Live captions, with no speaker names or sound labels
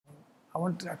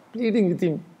pleading with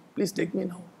him, please take me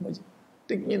now, Babaji,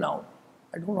 take me now.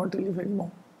 I don't want to live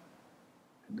anymore.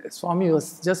 And Swami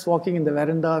was just walking in the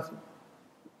veranda,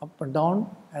 up and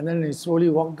down, and then he slowly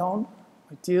walked down.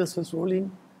 My tears were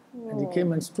rolling, and he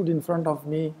came and stood in front of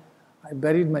me. I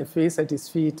buried my face at his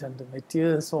feet, and my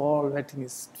tears were all wetting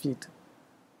his feet.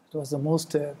 It was the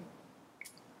most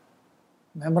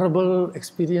memorable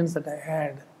experience that I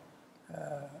had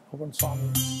upon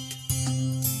Swami.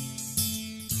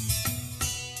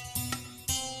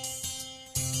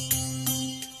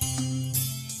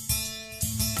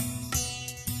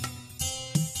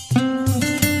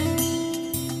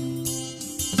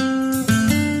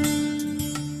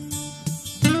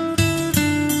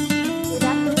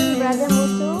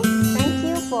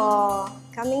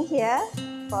 Coming here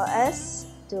for us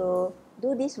to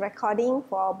do this recording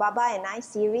for Baba and I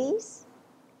series.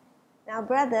 Now,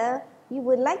 brother, we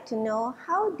would like to know,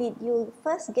 how did you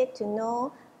first get to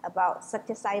know about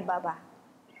Sathya Sai Baba?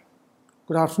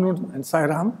 Good afternoon and Sai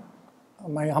Ram.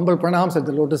 My humble pranams at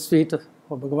the lotus feet of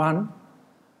Bhagavan.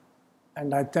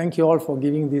 And I thank you all for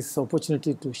giving this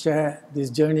opportunity to share this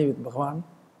journey with Bhagavan.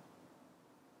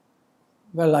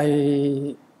 Well,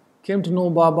 I came to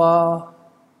know Baba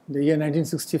in the year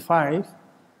 1965,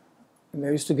 and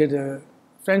I used to get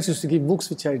friends used to give books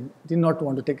which I did not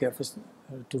want to take effort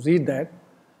to read that.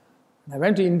 And I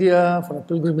went to India for a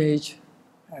pilgrimage,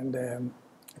 and a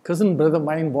cousin brother of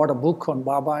mine bought a book on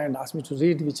Baba and asked me to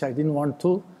read, which I didn't want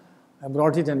to. I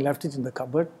brought it and left it in the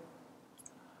cupboard.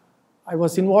 I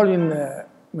was involved in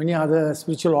many other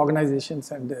spiritual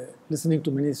organizations and listening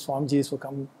to many Swamijis who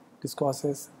come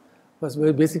discourses. I was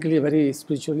basically a very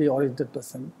spiritually oriented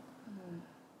person.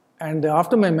 And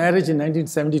after my marriage in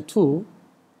 1972,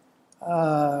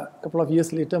 a couple of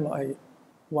years later, my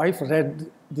wife read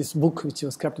this book which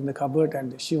was kept in the cupboard,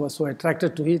 and she was so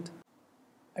attracted to it.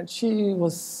 And she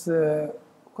was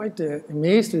quite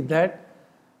amazed with that,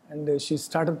 and she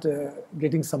started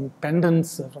getting some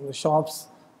pendants from the shops,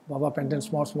 Baba pendants,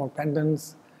 small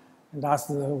pendants, and asked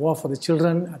for the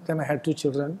children. At the time I had 2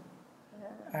 children.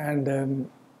 And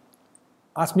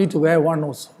asked me to wear one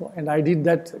also, and I did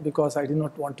that because I did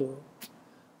not want to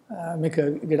make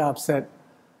her get upset.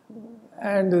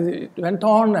 And it went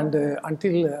on, and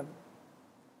until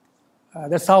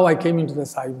that's how I came into the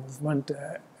Sai movement,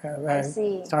 where I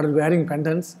started wearing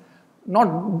pendants.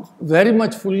 Not very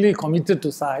much fully committed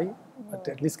to Sai, but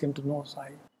at least came to know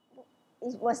Sai.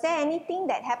 Was there anything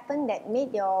that happened that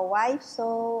made your wife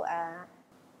so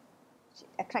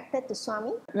attracted to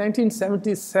Swami? In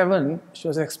 1977, she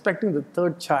was expecting the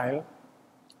 3rd child,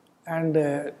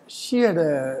 and she had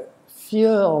a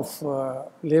fear of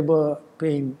labor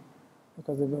pain,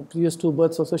 because the previous 2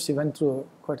 births also she went through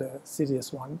quite a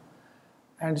serious one.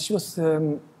 And she was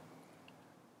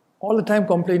all the time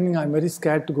complaining, I'm very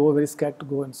scared to go,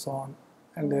 and so on.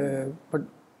 And but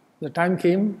the time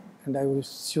came, and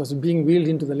she was being wheeled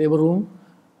into the labor room.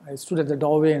 I stood at the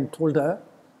doorway and told her,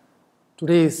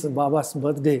 today is Baba's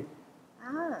birthday.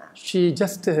 She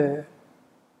just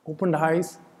opened her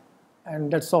eyes,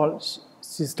 and that's all.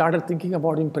 She started thinking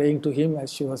about him, praying to him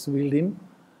as she was wheeled in.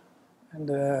 And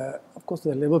of course,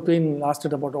 the labor pain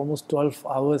lasted about almost 12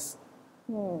 hours.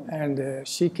 And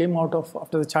she came out of,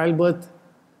 after the childbirth,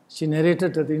 she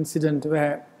narrated the incident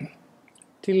where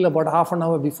till about half an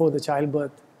hour before the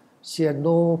childbirth, she had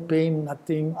no pain,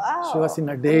 nothing. Wow. She was in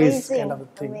a daze kind of a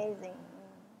thing. Amazing.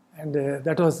 And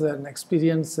that was an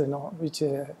experience, which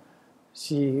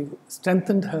she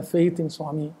strengthened her faith in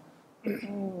Swami,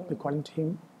 according to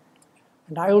him.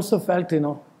 And I also felt,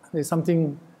 there's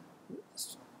something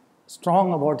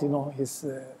strong about,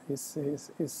 the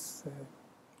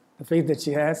faith that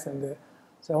she has. And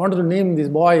so I wanted to name this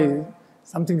boy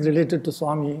something related to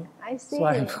Swami. I see. So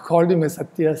I called him as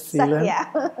Satya Seelan.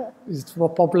 Satya. He's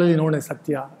popularly known as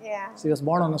Satya. Yeah. So he was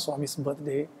born on a Swami's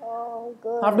birthday. Oh,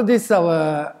 good. After this,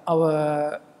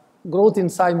 our growth in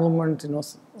Sai movement,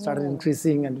 started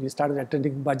increasing, and we started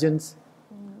attending bhajans.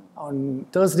 On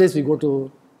Thursdays, we go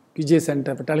to PJ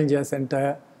Center, Patalinjaya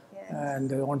Center,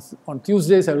 and on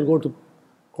Tuesdays, I will go to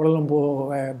Kuala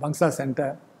Lumpur Bangsa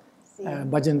Center,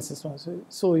 bhajans.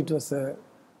 So it was a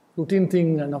routine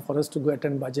thing for us to go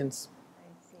attend bhajans. I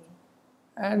see.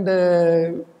 And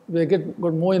we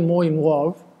got more and more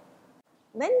involved.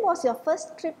 When was your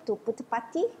first trip to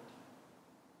Puttapati?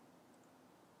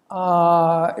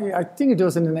 I think it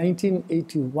was in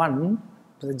 1981.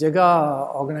 The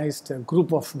Jaga organized a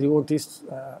group of devotees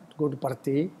to go to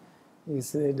Parthi. He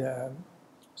said,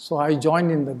 so I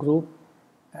joined in the group,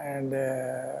 and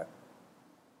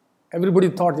everybody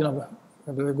thought,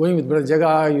 going with Brother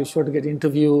Jaga, you should get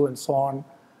interview and so on.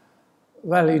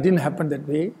 Well, it didn't happen that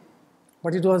way.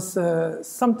 But it was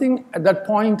something at that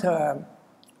point.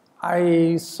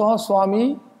 I saw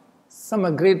Swami,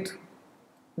 some great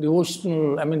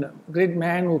devotional, great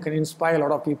man who can inspire a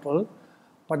lot of people.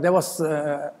 But there was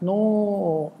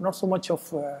not so much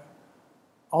of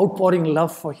outpouring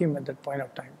love for him at that point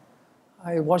of time.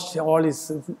 I watched all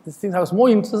his things. I was more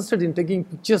interested in taking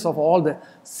pictures of all the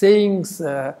sayings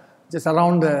just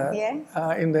around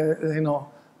in the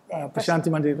Prashanti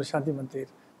Mandir,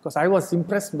 because I was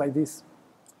impressed by this.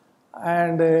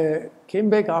 And came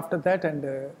back after that,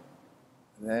 and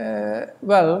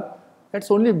well, that's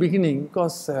only beginning,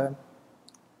 because I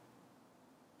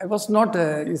was not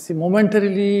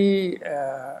momentarily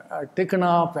taken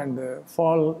up and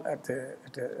fall at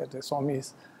the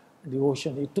Swami's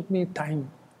devotion. It took me time.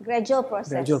 Gradual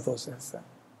process.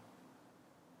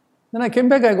 Then I came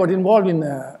back. I got involved in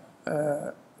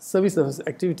service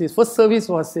activities. First service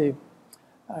was at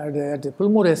the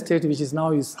Pulmore Estate, which is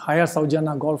now is Higher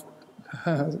Saujana Golf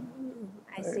Hotel.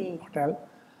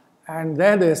 And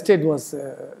there the estate was,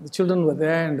 the children were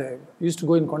there, and I used to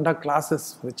go and conduct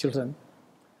classes for the children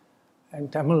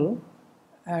and Tamil.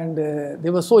 And they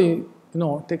were so,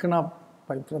 taken up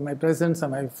by my presence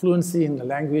and my fluency in the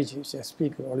language which I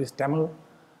speak, always Tamil.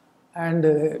 And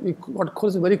we got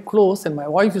very close, and my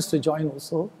wife used to join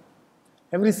also.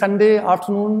 Every Sunday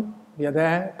afternoon, we are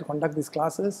there to conduct these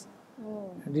classes.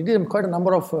 And we did quite a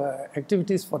number of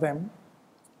activities for them.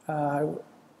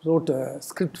 Wrote a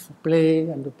script for play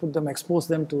and exposed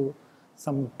them to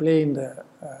some play in the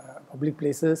public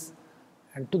places,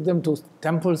 and took them to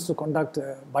temples to conduct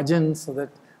bhajans, so that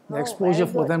the exposure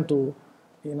for them to,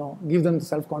 give them the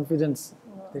self-confidence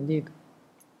they need.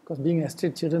 Because being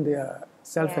estate children, their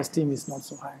self-esteem is not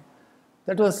so high.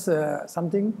 That was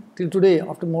something till today.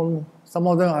 After more, some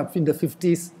of them are in the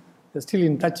 50s. They're still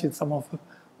in touch with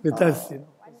with us.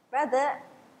 Brother,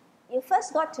 you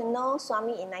first got to know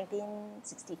Swami in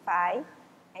 1965,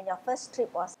 and your first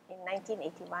trip was in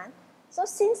 1981. So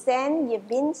since then, you've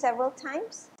been several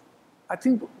times? I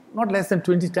think not less than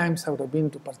 20 times I would have been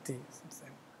to Parthi since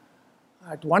then.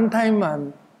 At one time,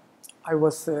 I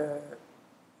was,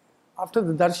 after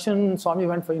the darshan, Swami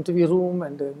went for interview room,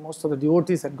 and most of the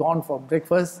devotees had gone for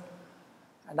breakfast.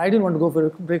 And I didn't want to go for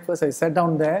breakfast. I sat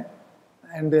down there,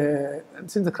 and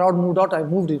since the crowd moved out, I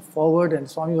moved it forward, and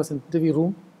Swami was in the interview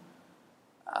room.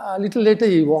 A little later,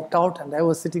 he walked out, and I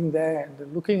was sitting there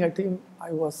and looking at him.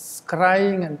 I was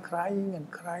crying and crying and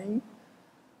crying.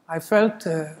 I felt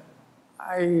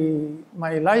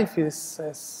my life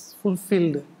is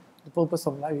fulfilled. The purpose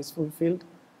of life is fulfilled.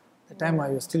 At the time I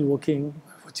was still working,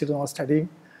 for children was studying.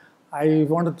 I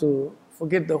wanted to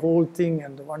forget the whole thing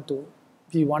and want to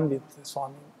be one with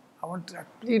Swami. I'm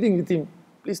pleading with him,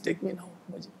 please take me now,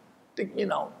 take me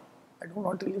now. I don't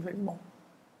want to live anymore.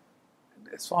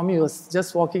 Swami was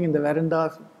just walking in the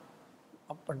veranda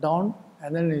up and down,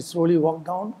 and then he slowly walked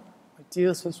down. My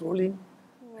tears were rolling,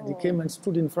 and he came and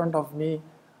stood in front of me.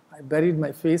 I buried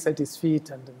my face at his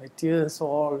feet, and my tears were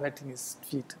all wetting his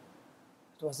feet.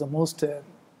 It was the most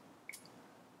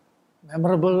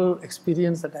memorable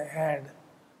experience that I had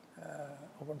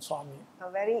upon Swami. A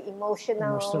very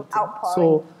emotional outpouring.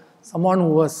 So, someone who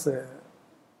was,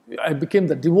 I became,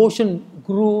 the devotion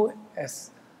grew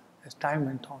as time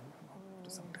went on.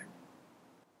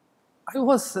 I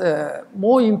was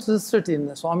more interested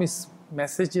in Swami's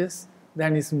messages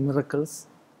than his miracles.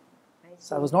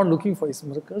 So I was not looking for his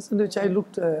miracles, in which I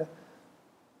looked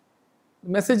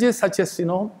messages such as,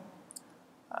 love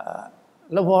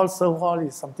all, serve all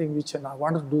is something which I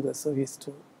wanted to do the service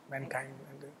to mankind.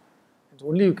 And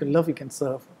only you can love, you can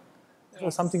serve. That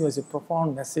was something, was a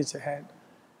profound message I had.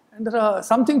 And there are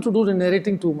something to do in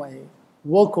narrating to my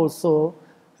work also.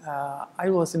 I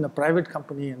was in a private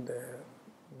company, and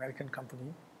American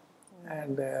company,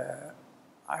 and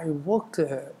I worked,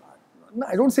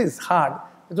 I don't say it's hard,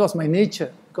 it was my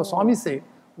nature, because Swami said,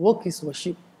 work is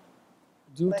worship,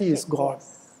 duty is God.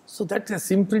 Yes. So that has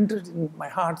imprinted in my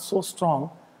heart so strong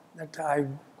that I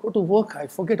go to work, I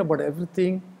forget about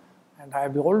everything, and I'll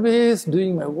be always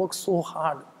doing my work so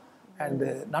hard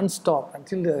and non-stop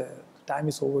until the time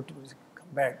is over to come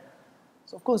back.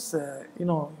 So of course,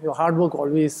 your hard work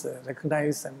always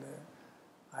recognized, and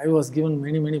I was given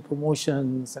many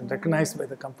promotions and recognized by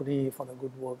the company for the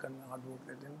good work and hard work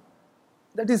they did.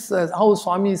 That is how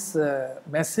Swami's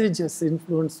message has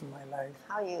influenced my life.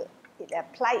 How it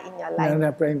applied in your life. And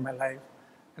applied in my life.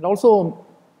 And also,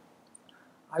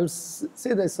 I would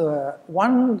say there's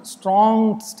one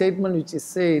strong statement which is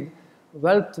said,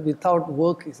 wealth without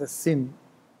work is a sin.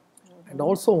 And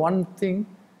also one thing,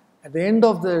 at the end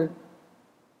of the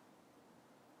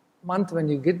month when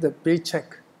you get the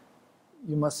paycheck,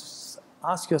 you must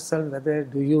ask yourself whether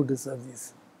do you deserve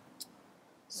this.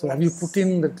 So have you Yes. put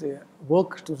in that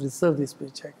work to deserve this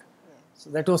paycheck? So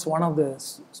that was one of the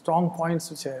strong points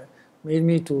which made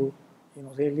me to,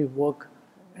 really work.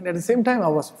 And at the same time, I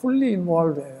was fully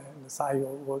involved in the Sai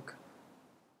work.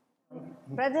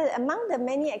 Brother, among the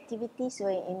many activities you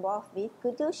were involved with,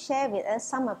 could you share with us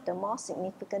some of the more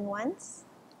significant ones?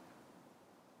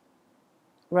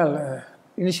 Well,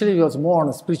 initially it was more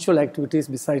on spiritual activities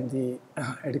beside the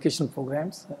educational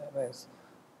programs, as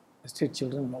estate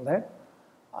children and all that.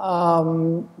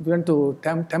 We went to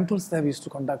temples there, we used to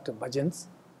conduct bhajans.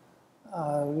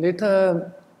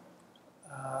 Later,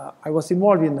 I was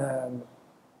involved in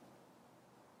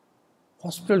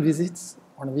hospital visits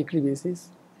on a weekly basis.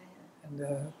 And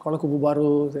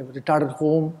Kolakububaru, the retired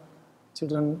home,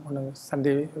 children on a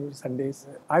Sunday, every Sundays.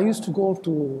 I used to go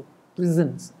to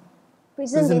prisons.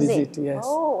 Prison visit? Yes.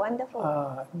 Oh, wonderful.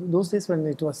 Those days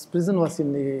when prison was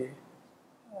in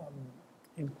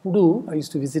Kudu, I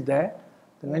used to visit there.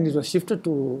 Then when it was shifted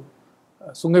to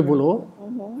Sungai Buloh,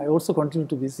 I also continued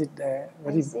to visit there.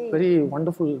 Very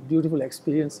wonderful, beautiful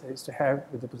experience I used to have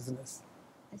with the prisoners.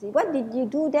 I see. What did you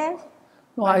do there?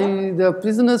 No, the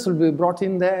prisoners will be brought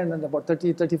in there, and then about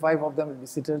 30, 35 of them will be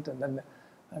seated,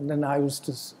 and then I used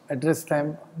to address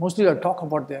them. Mostly I talk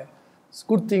about the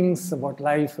good things about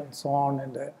life and so on,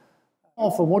 and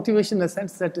for motivation in the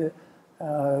sense that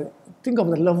think of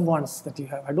the loved ones that you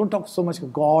have. I don't talk so much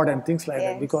of God and things like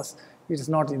that because it is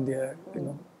not in their,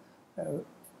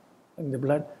 in the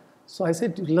blood. So I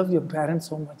said, you love your parents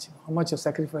so much, how much of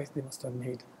sacrifice they must have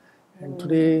made. And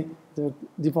today, the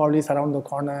Deepavali is around the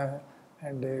corner,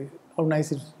 and how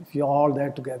nice if you're all there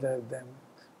together with them.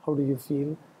 How do you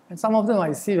feel? And some of them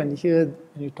I see when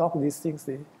you talk these things,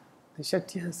 they shed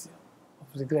tears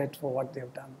of regret for what they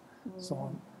have done, so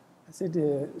on. I said,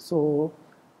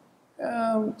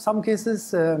 some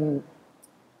cases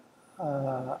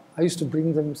I used to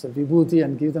bring them some vibhuti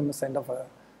and give them a kind of a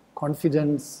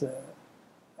confidence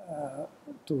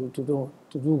to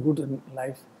do good in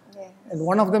life. Yes. And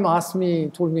one of them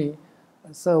told me,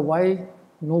 sir, why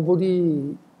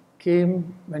nobody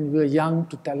came when we were young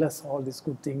to tell us all these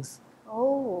good things?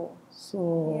 Oh.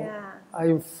 So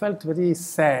I felt very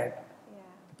sad.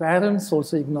 The parents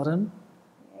also ignorant,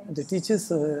 and the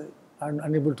teachers are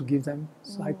unable to give them.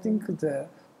 So I think the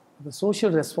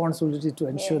social responsibility to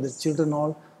ensure that children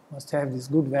all must have these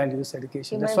good values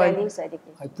education. Human That's why values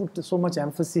education. I put so much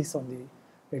emphasis on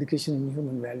the education in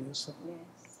human values. So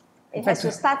Yes. It has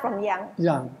to start from young.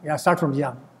 Start from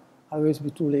young. Always be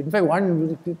too late. In fact,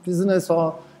 one prisoner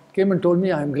came and told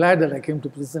me, I'm glad that I came to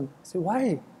prison. I said, why?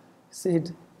 He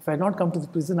said, if I had not come to the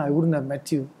prison, I wouldn't have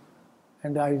met you.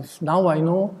 And now I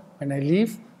know when I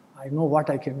leave, I know what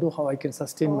I can do, how I can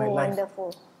sustain my life.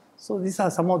 Wonderful. So these are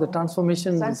some of the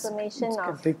transformations which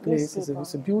can take place.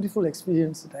 It's a beautiful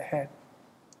experience that I had.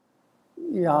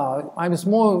 Yeah, I was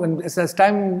more, as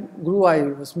time grew, I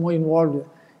was more involved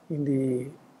in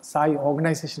the Sai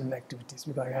organizational activities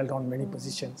because I held on many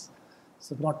positions.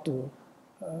 So not to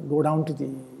go down to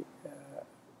the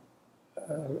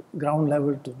ground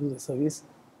level to do the service.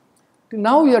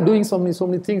 Now we are doing so many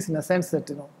things in a sense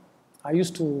that, I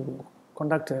used to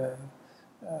conduct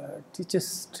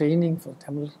teachers training for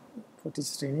Tamil, for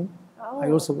teachers training. I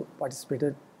also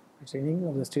participated in training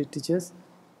of the state teachers.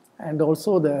 And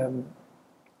also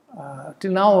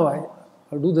till now I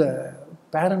do the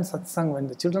parent satsang when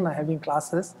the children are having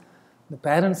classes. The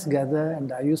parents gather,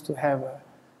 and I used to have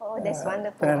that's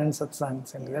wonderful. Parent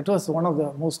satsangs. And that was one of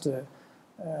the most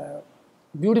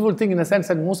beautiful thing in the sense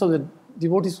that most of the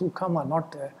devotees who come are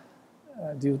not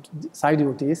Sai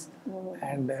devotees,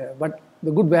 but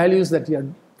the good values that we are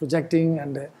projecting,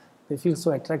 and they feel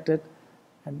so attracted.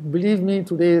 And believe me,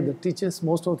 today the teachers,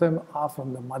 most of them are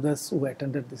from the mothers who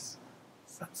attended this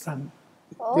satsang.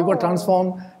 They got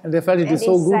transformed, and they felt it is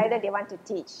so good. And they decided they want to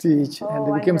teach. And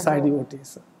they became Sai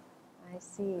devotees. I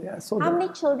see. Yeah, so how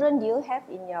many children do you have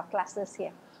in your classes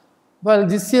here? Well,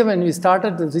 this year when we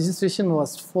started, the registration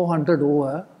was 400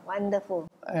 over. Wonderful.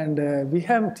 And we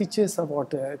have teachers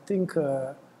about, I think,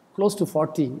 close to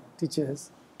 40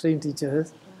 teachers, trained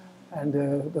teachers. And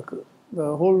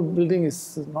the whole building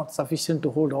is not sufficient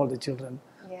to hold all the children.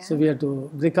 So we had to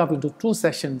break up into 2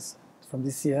 sessions from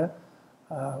this year.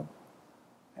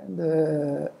 And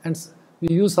we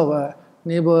use our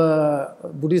neighbor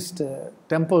Buddhist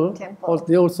temple.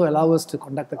 They also allow us to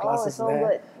conduct the classes there.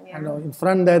 Good. Yeah. And in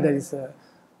front there is a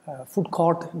food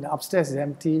court, and the upstairs is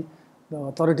empty. The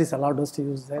authorities allowed us to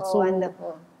use that.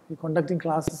 Wonderful. We're conducting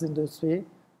classes in this way.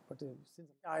 But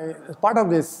as part of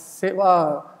this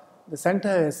Seva, the center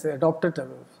has adopted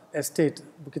an estate,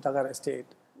 Bukit Agar estate.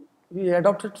 we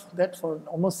adopted that for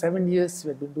almost 7 years. We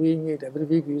had been doing it. Every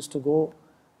week we used to go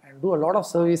and do a lot of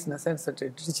service in the sense that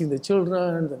teaching the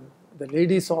children, the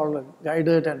ladies all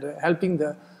guided and helping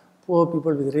the poor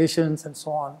people with rations and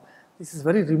so on. This is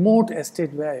very remote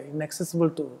estate where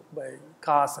inaccessible to by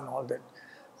cars and all that.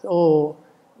 So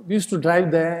we used to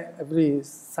drive there every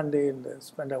Sunday and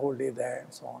spend a whole day there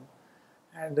and so on.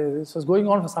 And this was going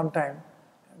on for some time.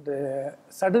 And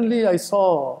suddenly I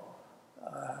saw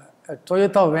a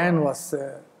Toyota van was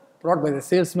brought by the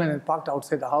salesman and parked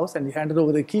outside the house, and he handed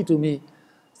over the key to me. He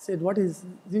said, "What is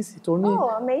this?" He told me. Oh,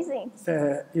 amazing!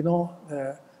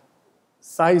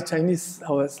 Chinese,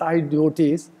 our Sai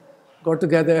devotees got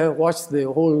together, watched the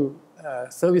whole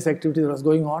service activity that was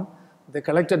going on. They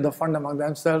collected the fund among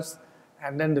themselves,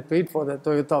 and then they paid for the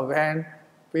Toyota van,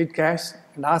 paid cash,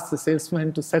 and asked the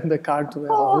salesman to send the car to their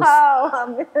house. Wow, a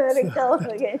miracle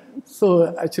again.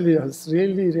 So actually, it was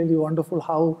really, really wonderful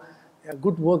how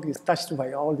good work is touched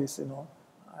by all these,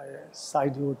 Sai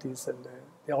devotees, and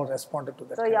they all responded to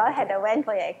that. So you all had a van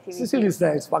for your activity. Still is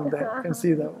there, it's parked there. You can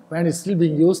see the van is still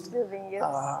being used,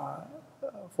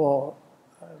 for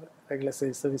regular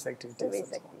service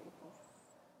activities.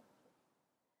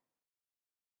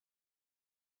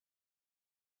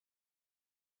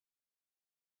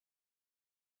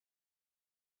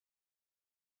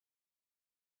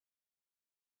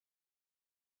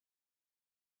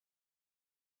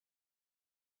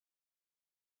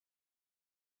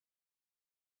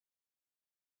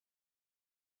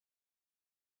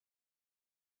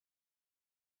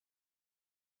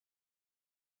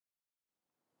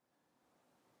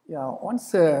 Yeah,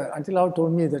 once Auntie Lau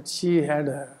told me that she had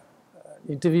an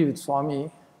interview with Swami,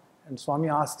 and Swami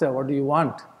asked her, "What do you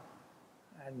want?"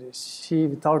 And she,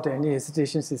 without any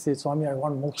hesitation, she said, "Swami, I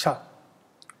want moksha."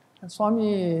 And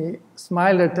Swami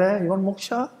smiled at her. "You want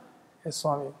moksha?" "Yes,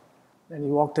 Swami." Then he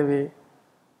walked away.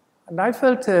 And I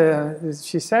felt,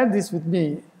 she shared this with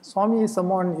me, Swami is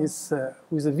someone who is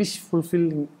a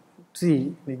wish-fulfilling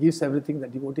tree. He gives everything the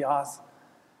devotee asks.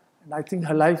 And I think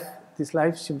her life, this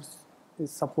life, she is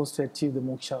supposed to achieve the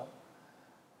moksha.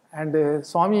 And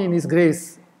Swami, in his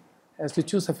grace, has to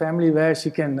choose a family where she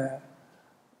can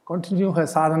continue her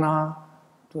sadhana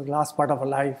to the last part of her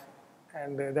life.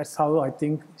 And that's how I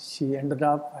think she ended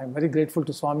up. I'm very grateful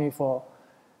to Swami for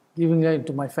giving her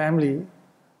into my family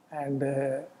and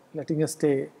letting her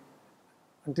stay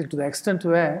until to the extent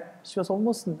where she was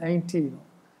almost 90.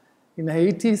 In her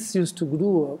 80s, she used to do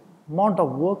a amount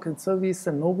of work and service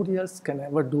and nobody else can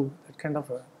ever do that kind of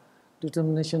a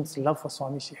determination, love for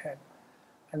Swami she had.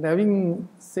 And having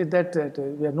said that,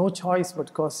 we had no choice but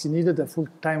because she needed a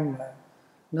full-time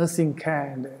nursing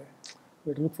care and we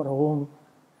had to look for a home.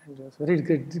 And it was very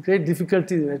great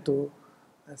difficulty to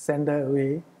send her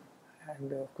away.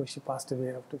 And of course, she passed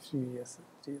away after a few years,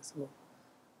 3 years ago.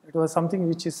 It was something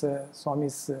which is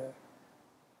Swami's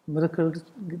miracle,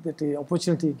 that the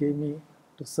opportunity gave me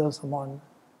to serve someone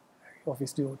of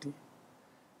his devotee.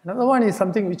 Another one is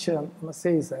something which I must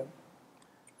say is a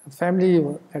family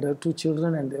had 2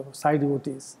 children and they were Sai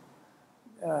devotees.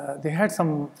 They had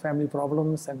some family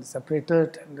problems and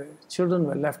separated, and the children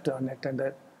were left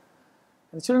unattended.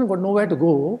 And the children got nowhere to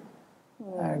go,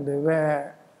 and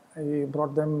where I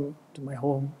brought them to my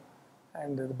home.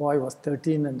 And the boy was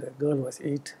 13 and the girl was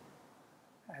 8.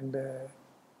 And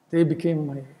they became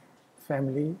my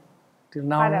family till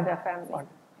now. Part of your family.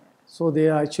 So they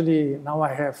are actually, now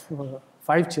I have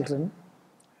 5 children.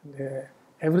 And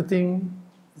everything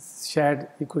is shared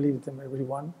equally with them,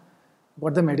 everyone.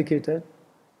 Got them educated.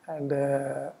 And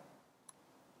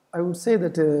I would say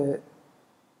that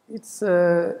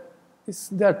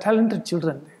they are talented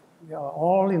children. They are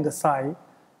all in the Sai.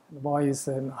 The boy is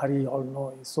Hari, all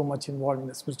know, he's so much involved in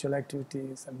the spiritual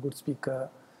activities and good speaker,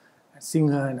 and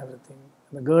singer and everything.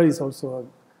 And the girl is also a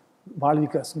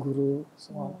Balvika's guru,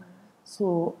 so on.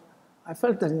 So I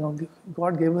felt that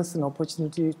God gave us an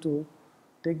opportunity to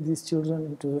take these children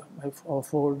into our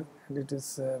fold, and it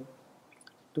is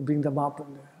to bring them up in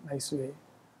a nice way.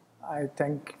 I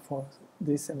thank for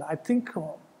this, and I think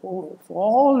for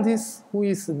all this, who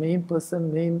is the main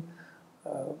person, main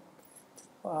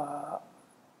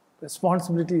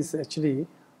responsibility is actually,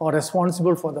 or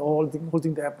responsible for the whole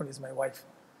thing that happened is my wife.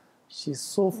 She's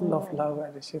so full of love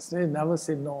and she never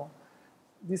said no.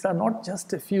 These are not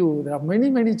just a few. There are many,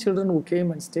 many children who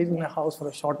came and stayed in my house for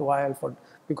a short while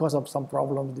because of some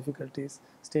problems, difficulties,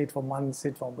 stayed for months,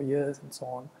 stayed for years and so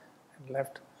on, and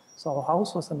left. So our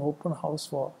house was an open house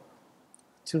for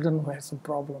children who had some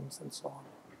problems and so on.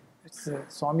 It's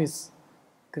Swami's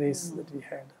grace that we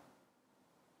had.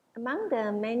 Among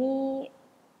the many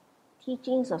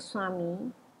teachings of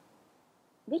Swami,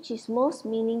 which is most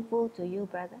meaningful to you,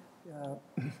 brother?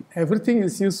 Everything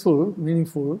is useful,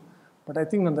 meaningful, but I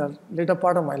think in the later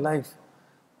part of my life,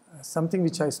 something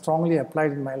which I strongly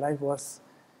applied in my life was,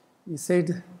 he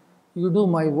said, you do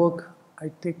my work,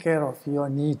 I take care of your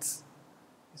needs.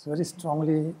 It's very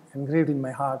strongly engraved in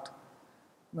my heart.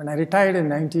 When I retired in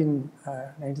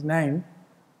 1999,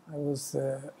 I was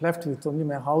left with only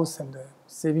my house and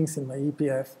savings in my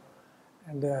EPF.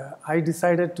 And I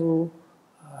decided to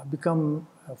become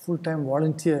a full-time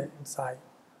volunteer in Sai,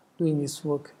 doing his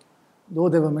work. Though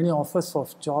there were many offers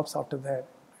of jobs after that,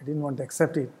 I didn't want to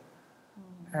accept it.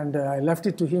 And I left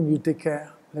it to him, you take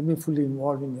care, let me fully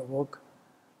involve in your work.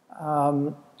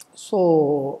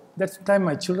 So that's the time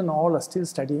my children all are still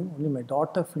studying. Only my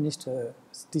daughter finished her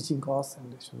teaching course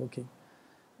and she's working.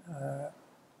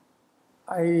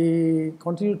 I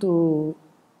continued to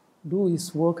do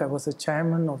his work. I was a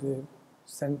chairman of the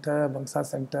center, Bangsa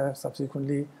Center,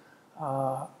 subsequently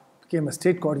became a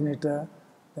state coordinator.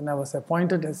 Then I was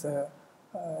appointed as a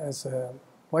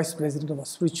vice president of a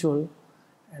spiritual.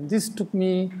 And this took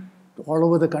me all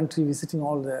over the country, visiting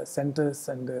all the centers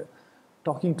and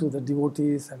talking to the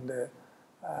devotees and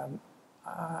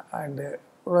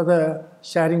rather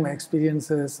sharing my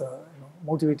experiences,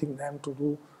 motivating them to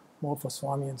do more for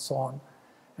Swami and so on.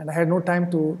 And I had no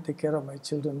time to take care of my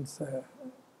children's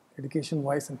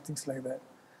education-wise and things like that.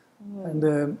 And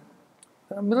there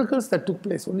are miracles that took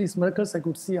place. Only these miracles I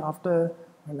could see after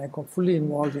when I got fully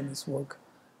involved in his work.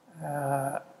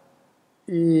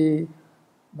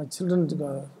 My children,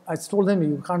 I told them,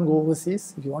 you can't go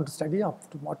overseas. If you want to study up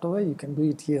to whatever, you can do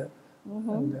it here.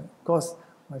 And of course,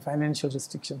 my financial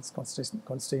restrictions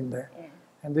constrained there. Yeah.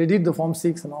 And they did the Form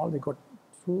 6 and all, they got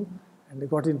through, and they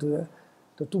got into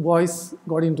the two boys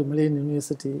got into Malayan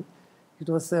University. It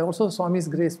was also Swami's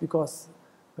grace, because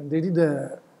when they did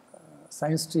the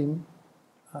science stream,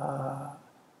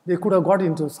 they could have got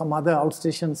into some other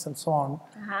outstations and so on,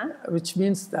 which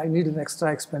means I needed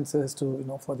extra expenses to,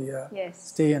 for the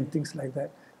stay and things like that.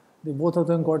 They both of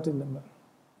them got in the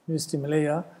University of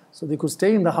Malaya, so they could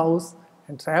stay in the house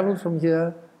and travel from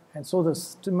here, and so the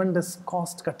tremendous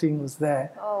cost cutting was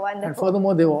there. Oh, wonderful. And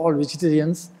furthermore, they were all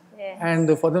vegetarians,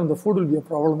 and for them the food will be a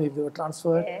problem if they were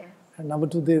transferred. And number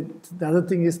two, the other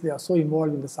thing is they are so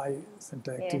involved in the Sai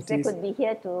Center activities. They could be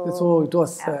here to... So it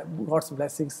was God's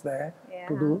blessings there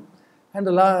to do. And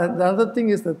the other thing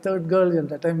is the third girl, at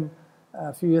that time,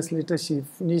 a few years later, she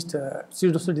finished,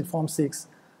 she also did Form 6.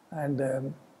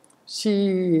 And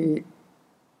she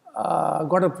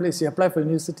got a place, she applied for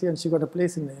university and she got a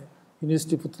place in the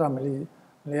University of Putra, Malaya.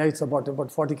 It's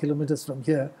about 40 kilometers from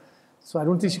here. So I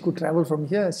don't think she could travel from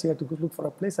here. She had to go look for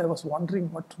a place. I was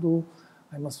wondering what to do.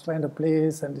 I must find a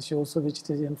place, and she also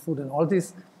vegetarian food and all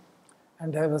this.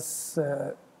 And I was,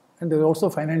 and there was also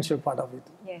financial part of it.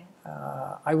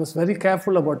 I was very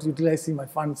careful about utilizing my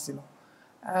funds,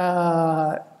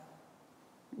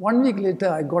 1 week later,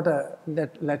 I got a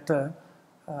letter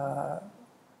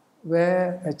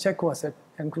where a check was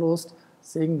enclosed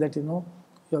saying that, your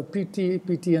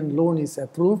PTN loan is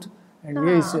approved, and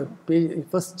here is your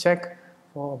first check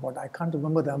for about, I can't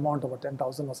remember the amount, about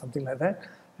 10,000 or something like that.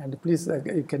 And please,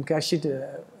 you can cash it,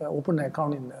 open an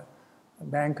account in the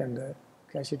bank and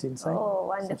cash it inside. Oh,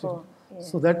 wonderful.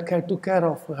 So that took care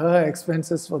of her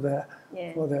expenses for the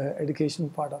education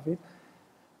part of it.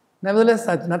 Nevertheless,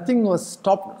 nothing was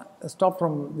stopped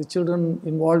from the children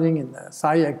involving in the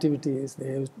Sai activities.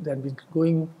 They had been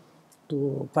going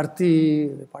to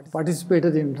Parthi, they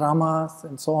participated in dramas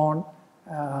and so on.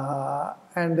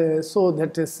 So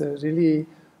that has really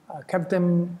kept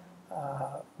them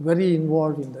very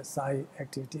involved in the Sai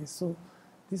activities. So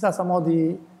these are some of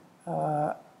the...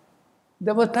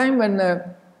 there was a time when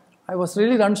I was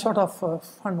really run short of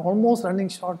fun, almost running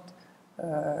short.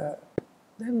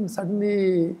 Then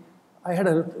suddenly I had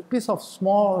a piece of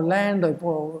small land I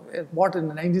bought in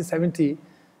 1970,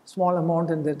 small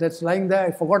amount, and that's lying there.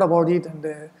 I forgot about it,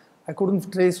 and I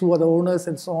couldn't trace who were the owners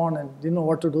and so on, and didn't know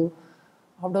what to do.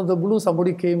 Out of the blue,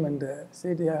 somebody came and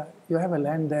said, "Yeah, you have a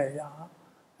land there, yeah.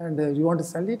 And you want to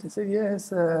sell it?" He said,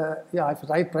 "Yes, yeah, if the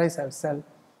right price, I'll sell."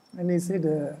 And he said,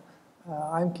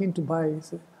 "I'm keen to buy." He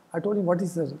said, I told him, "What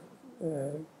is the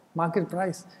market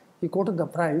price?" He quoted the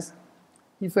price.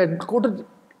 If I had quoted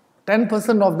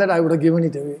 10% of that, I would have given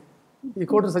it away. He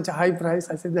quoted such a high price.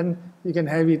 I said, "Then you can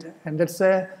have it." And that's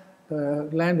where the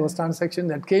land was transaction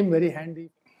that came very handy.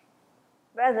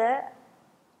 Brother,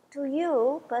 to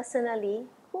you personally,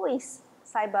 who is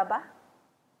Sai Baba?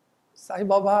 Sai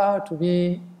Baba to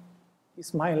me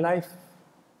is my life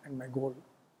and my goal.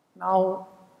 Now,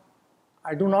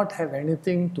 I do not have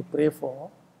anything to pray for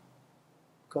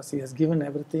because he has given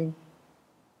everything.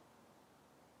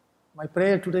 My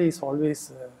prayer today is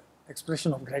always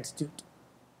expression of gratitude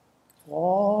for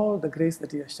all the grace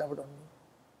that He has showered on me.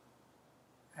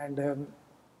 And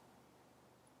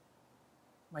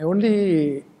my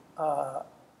only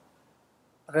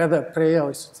rather prayer,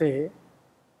 I should say,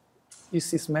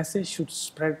 is His message should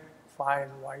spread far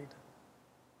and wide,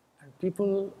 and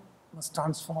people must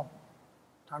transform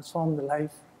the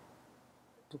life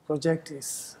to project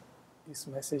His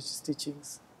message, His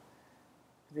teachings.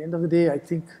 At the end of the day, I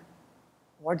think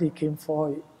what He came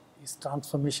for is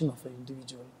transformation of the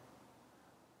individual,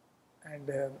 and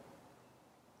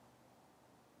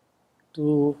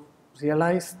to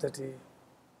realize that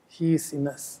He is in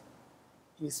us,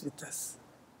 He is with us,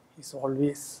 He is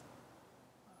always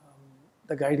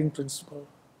the guiding principle.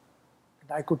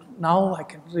 And I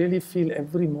can really feel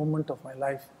every moment of my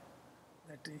life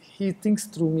that He thinks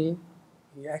through me,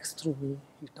 He acts through me,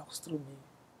 He talks through me.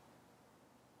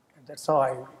 And that's how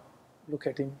I look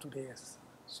at Him today as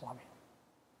Swami.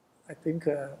 I think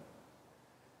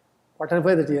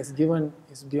whatever that He has given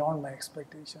is beyond my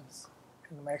expectations.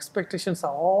 And my expectations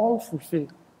are all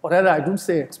fulfilled. Or rather, I don't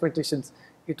say expectations.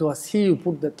 It was He who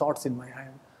put the thoughts in my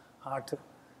heart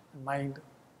and mind,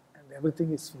 and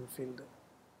everything is fulfilled.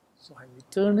 So I'm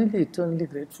eternally, eternally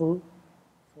grateful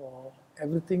for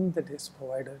everything that He has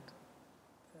provided.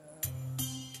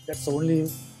 That's the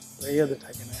only prayer that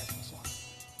I can have for Swami.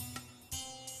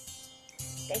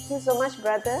 Thank you so much,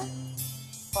 brother,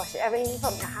 for sharing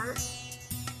from your heart.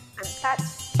 I'm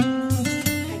touched.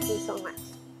 Thank you so much.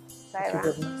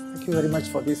 Thank you very much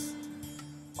for this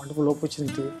wonderful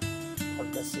opportunity.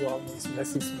 God bless you all. His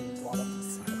blessings be with you.